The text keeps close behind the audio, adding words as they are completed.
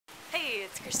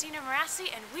it's Christina Marassi,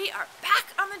 and we are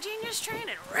back on the Genius Train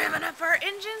and revving up our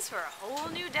engines for a whole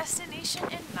new destination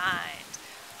in mind.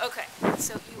 Okay,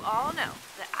 so you all know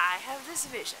that I have this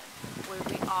vision where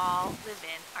we all live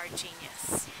in our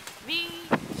genius. Me,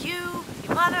 you,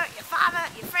 your mother, your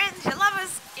father, your friends, your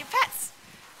lovers, your pets.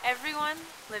 Everyone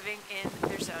living in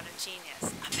their zone of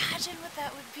genius. Imagine what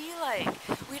that would be like.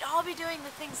 We'd all be doing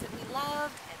the things that we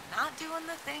loved and not doing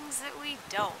the things that we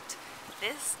don't.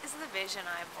 This is the vision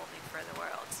I'm holding for the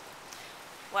world.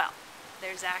 Well,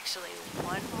 there's actually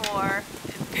one more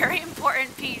very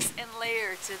important piece and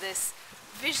layer to this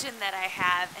vision that I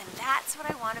have, and that's what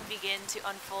I want to begin to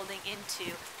unfolding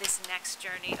into this next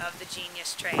journey of the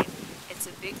Genius Train. It's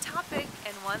a big topic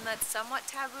and one that's somewhat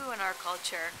taboo in our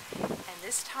culture, and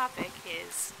this topic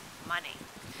is money.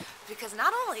 Because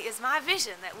not only is my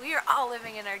vision that we are all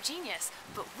living in our genius,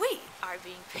 but we are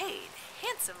being paid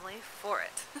handsomely for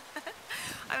it.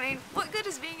 I mean, what good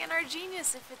is being in our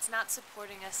genius if it's not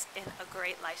supporting us in a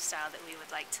great lifestyle that we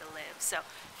would like to live? So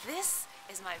this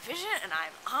is my vision, and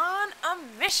I'm on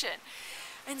a mission.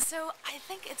 And so I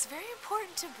think it's very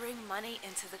important to bring money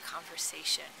into the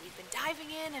conversation. We've been diving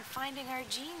in and finding our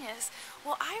genius.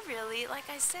 Well, I really, like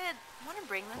I said, want to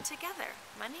bring them together.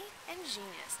 Money and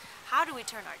genius. How do we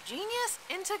turn our genius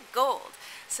into gold?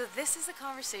 So this is a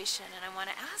conversation, and I want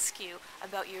to ask you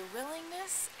about your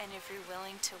willingness and if you're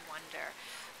willing to wonder.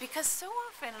 Because so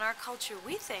often in our culture,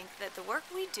 we think that the work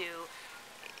we do,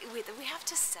 we have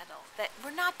to settle, that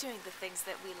we're not doing the things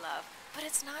that we love. But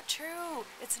it's not true.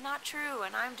 It's not true,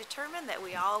 and I'm determined that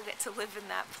we all get to live in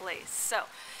that place. So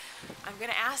I'm going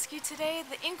to ask you today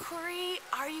the inquiry: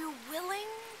 are you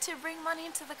willing to bring money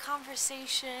into the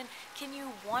conversation? Can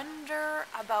you wonder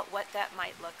about what that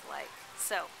might look like?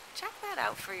 So check that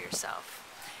out for yourself.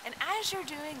 And as you're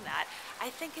doing that, I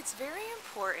think it's very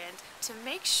important to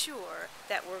make sure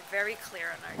that we're very clear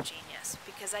on our genius,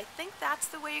 because I think that's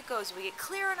the way it goes. We get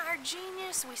clear on our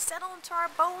genius, we settle into our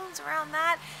bones around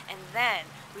that, and then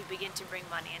we begin to bring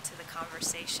money into the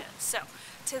conversation. So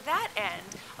to that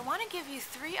end, I want to give you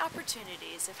 3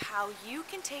 opportunities of how you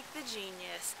can take the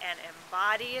genius and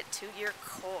embody it to your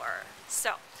core.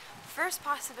 So first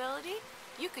possibility,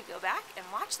 you could go back and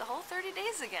watch the whole 30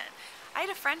 days again. I had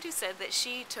a friend who said that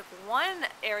she took one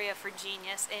area for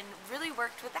genius and really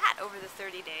worked with that over the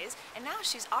 30 days, and now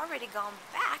she's already gone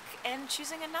back and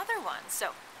choosing another one. So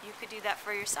you could do that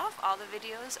for yourself. All the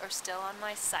videos are still on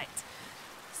my site.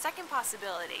 Second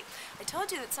possibility, I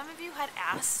told you that some of you had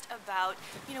asked about,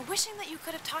 wishing that you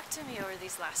could have talked to me over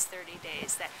these last 30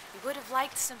 days, that you would have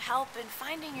liked some help in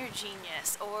finding your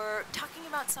genius or talking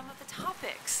about some of the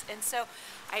topics. And so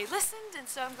I listened, and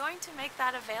so I'm going to make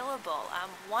that available.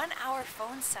 1-hour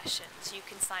phone sessions you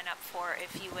can sign up for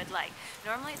if you would like.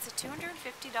 Normally it's a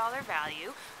 $250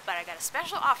 value, but I got a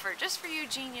special offer just for you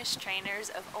genius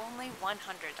trainers of only $100.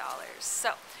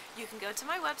 So you can go to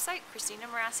my website,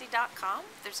 ChristinaMarassi.com.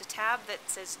 There's a tab that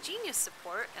says Genius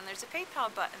Support, and there's a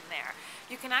PayPal button there.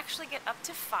 You can actually get up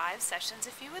to 5 sessions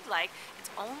if you would like. It's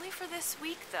only for this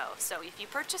week, though. So if you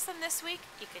purchase them this week,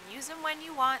 you can use them when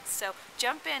you want. So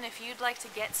jump in if you'd like to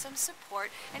get some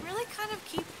support and really kind of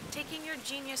keep taking your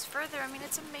genius further. I mean,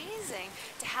 it's amazing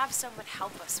to have someone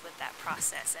help us with that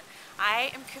process. And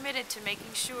I am committed to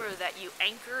making sure that you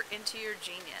anchor into your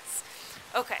genius.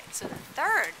 Okay, so the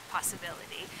third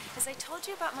possibility is I told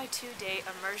you about my 2-day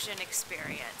immersion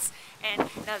experience. And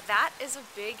now that is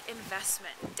a big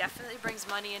investment. It definitely brings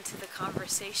money into the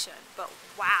conversation. But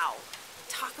wow,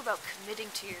 talk about committing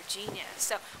to your genius.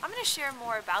 So I'm going to share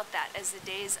more about that as the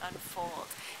days unfold.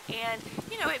 And,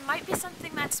 it might be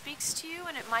something that speaks to you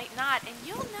and it might not. And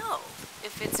you'll know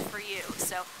if it's for you.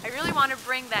 So I really want to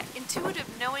bring that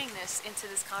intuitive knowingness into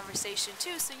this conversation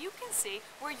too, so you can see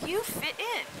where you fit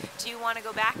in. Do you want to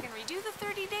go back and redo the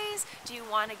 30 days? Do you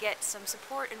want to get some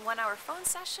support in 1-hour phone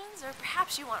sessions? Or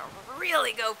perhaps you want to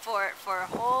really go for it for a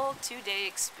whole 2-day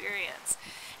experience.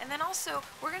 And then also,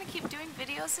 we're going to keep doing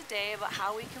videos a day about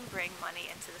how we can bring money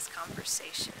into this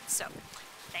conversation. So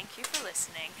thank you for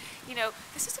listening.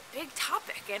 This is a big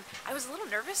topic, and I was a little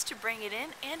nervous to bring it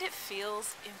in, and it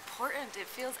feels important. It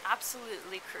feels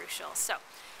absolutely crucial. So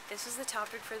this is the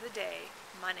topic for the day: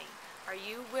 money. Are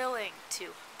you willing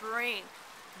to bring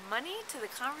money to the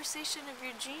conversation of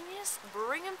your genius?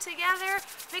 Bring them together,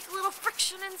 make a little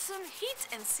friction and some heat,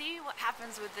 and see what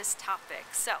happens with this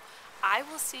topic. So I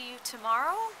will see you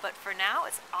tomorrow, but for now,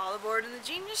 it's all aboard in the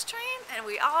Genius Train, and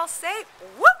we all say,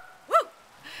 whoop, whoop.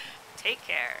 Take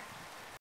care.